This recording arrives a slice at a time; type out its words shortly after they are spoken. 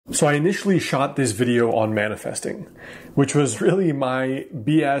So I initially shot this video on manifesting, which was really my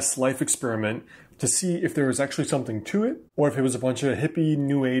BS life experiment to see if there was actually something to it or if it was a bunch of hippie,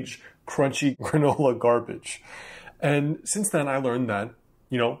 new age, crunchy granola garbage. And since then I learned that,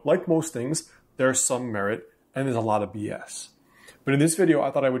 like most things, there's some merit and there's a lot of BS. But in this video,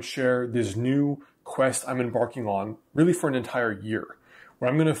 I thought I would share this new quest I'm embarking on really for an entire year, where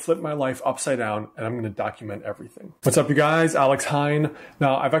I'm going to flip my life upside down and I'm going to document everything. What's up, you guys? Alex Hine.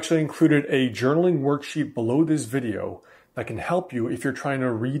 Now, I've actually included a journaling worksheet below this video that can help you if you're trying to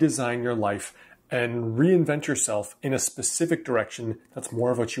redesign your life and reinvent yourself in a specific direction that's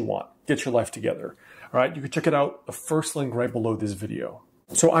more of what you want. Get your life together. All right, you can check it out, the first link right below this video.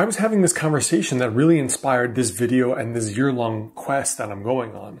 So I was having this conversation that really inspired this video and this year-long quest that I'm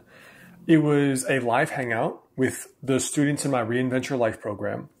going on. It was a live hangout with the students in my Reinvent Your Life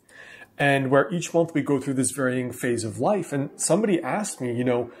program, and where each month we go through this varying phase of life. And somebody asked me,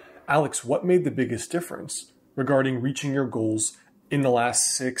 Alex, what made the biggest difference regarding reaching your goals in the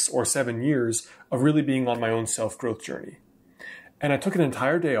last 6 or 7 years of really being on my own self-growth journey? And I took an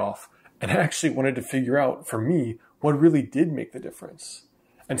entire day off and I actually wanted to figure out for me what really did make the difference.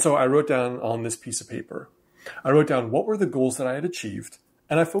 And so I wrote down on this piece of paper, I wrote down what were the goals that I had achieved.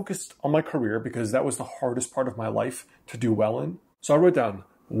 And I focused on my career because that was the hardest part of my life to do well in. So I wrote down,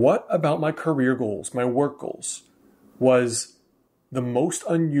 what about my career goals, my work goals, was the most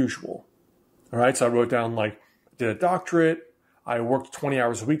unusual? All right, so I wrote down did a doctorate, I worked 20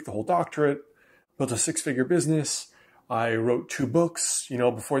 hours a week, the whole doctorate, built a 6-figure business, I wrote 2 books,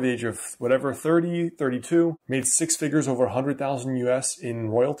 before the age of 30, 32, made 6 figures, over 100,000 US in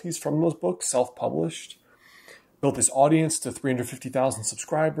royalties from those books, self-published. Built this audience to 350,000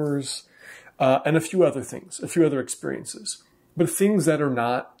 subscribers, and a few other things, a few other experiences, but things that are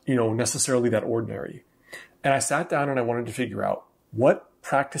not, necessarily that ordinary. And I sat down and I wanted to figure out what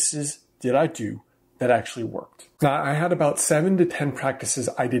practices did I do that actually worked. Now, I had about 7 to 10 practices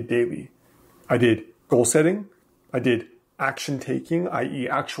I did daily. I did goal setting. I did action taking, i.e.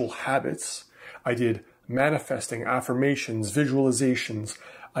 actual habits. I did manifesting, affirmations, visualizations.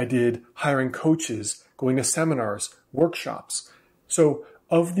 I did hiring coaches, going to seminars, workshops. So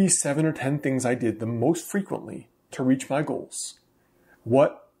of these 7 or 10 things I did the most frequently to reach my goals,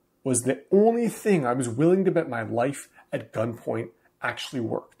 what was the only thing I was willing to bet my life at gunpoint actually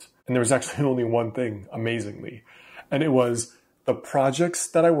worked? And there was actually only one thing, amazingly. And it was the projects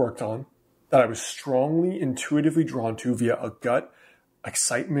that I worked on that I was strongly intuitively drawn to via a gut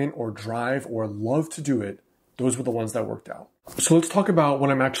excitement or drive or love to do it. Those were the ones that worked out. So let's talk about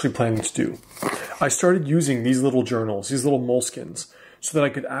what I'm actually planning to do. I started using these little journals, these little moleskins, so that I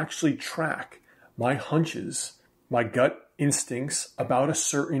could actually track my hunches, my gut instincts about a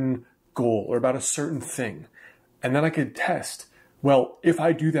certain goal or about a certain thing. And then I could test, well, if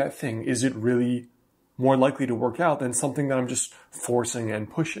I do that thing, is it really more likely to work out than something that I'm just forcing and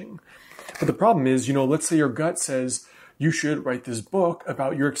pushing? But the problem is, let's say your gut says you should write this book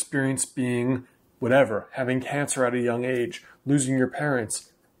about your experience being whatever, having cancer at a young age, losing your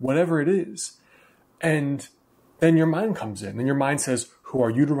parents, whatever it is. And then your mind comes in and your mind says, who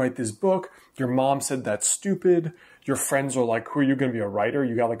are you to write this book? Your mom said that's stupid. Your friends are like, who are you going to be, a writer?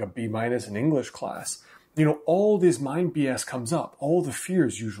 You got a B- in English class. All this mind BS comes up, all the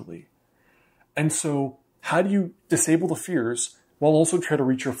fears usually. And so how do you disable the fears while also try to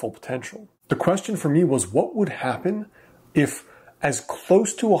reach your full potential? The question for me was, what would happen if as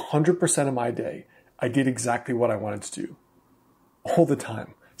close to 100% of my day, I did exactly what I wanted to do all the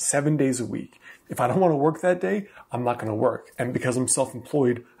time, 7 days a week. If I don't want to work that day, I'm not going to work. And because I'm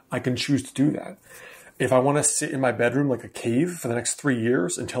self-employed, I can choose to do that. If I want to sit in my bedroom like a cave for the next 3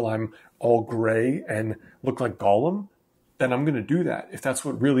 years until I'm all gray and look like Gollum, then I'm going to do that if that's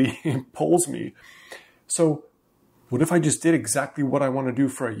what really pulls me. So what if I just did exactly what I want to do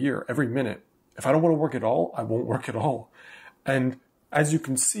for a year, every minute? If I don't want to work at all, I won't work at all. And as you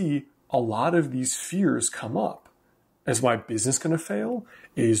can see, a lot of these fears come up. Is my business going to fail?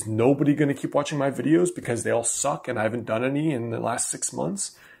 Is nobody going to keep watching my videos because they all suck and I haven't done any in the last 6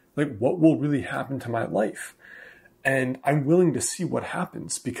 months? What will really happen to my life? And I'm willing to see what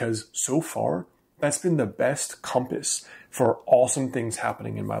happens because so far, that's been the best compass for awesome things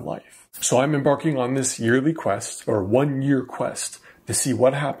happening in my life. So I'm embarking on this yearly quest, or 1 year quest, to see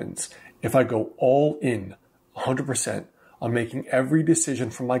what happens if I go all in 100% on making every decision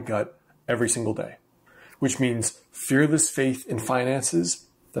from my gut every single day, which means fearless faith in finances,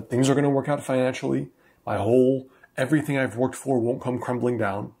 that things are going to work out financially, everything I've worked for won't come crumbling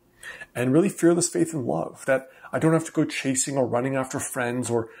down, and really fearless faith in love, that I don't have to go chasing or running after friends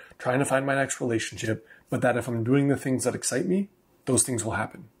or trying to find my next relationship, but that if I'm doing the things that excite me, those things will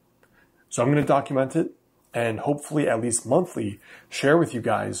happen. So I'm going to document it and hopefully at least monthly share with you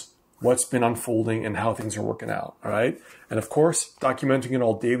guys what's been unfolding and how things are working out. All right. And of course, documenting it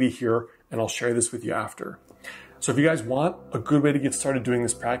all daily here, and I'll share this with you after. So if you guys want, a good way to get started doing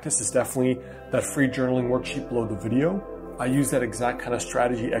this practice is definitely that free journaling worksheet below the video. I use that exact kind of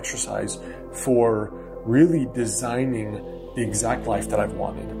strategy exercise for really designing the exact life that I've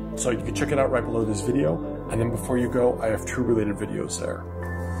wanted. So you can check it out right below this video. And then before you go, I have 2 related videos there.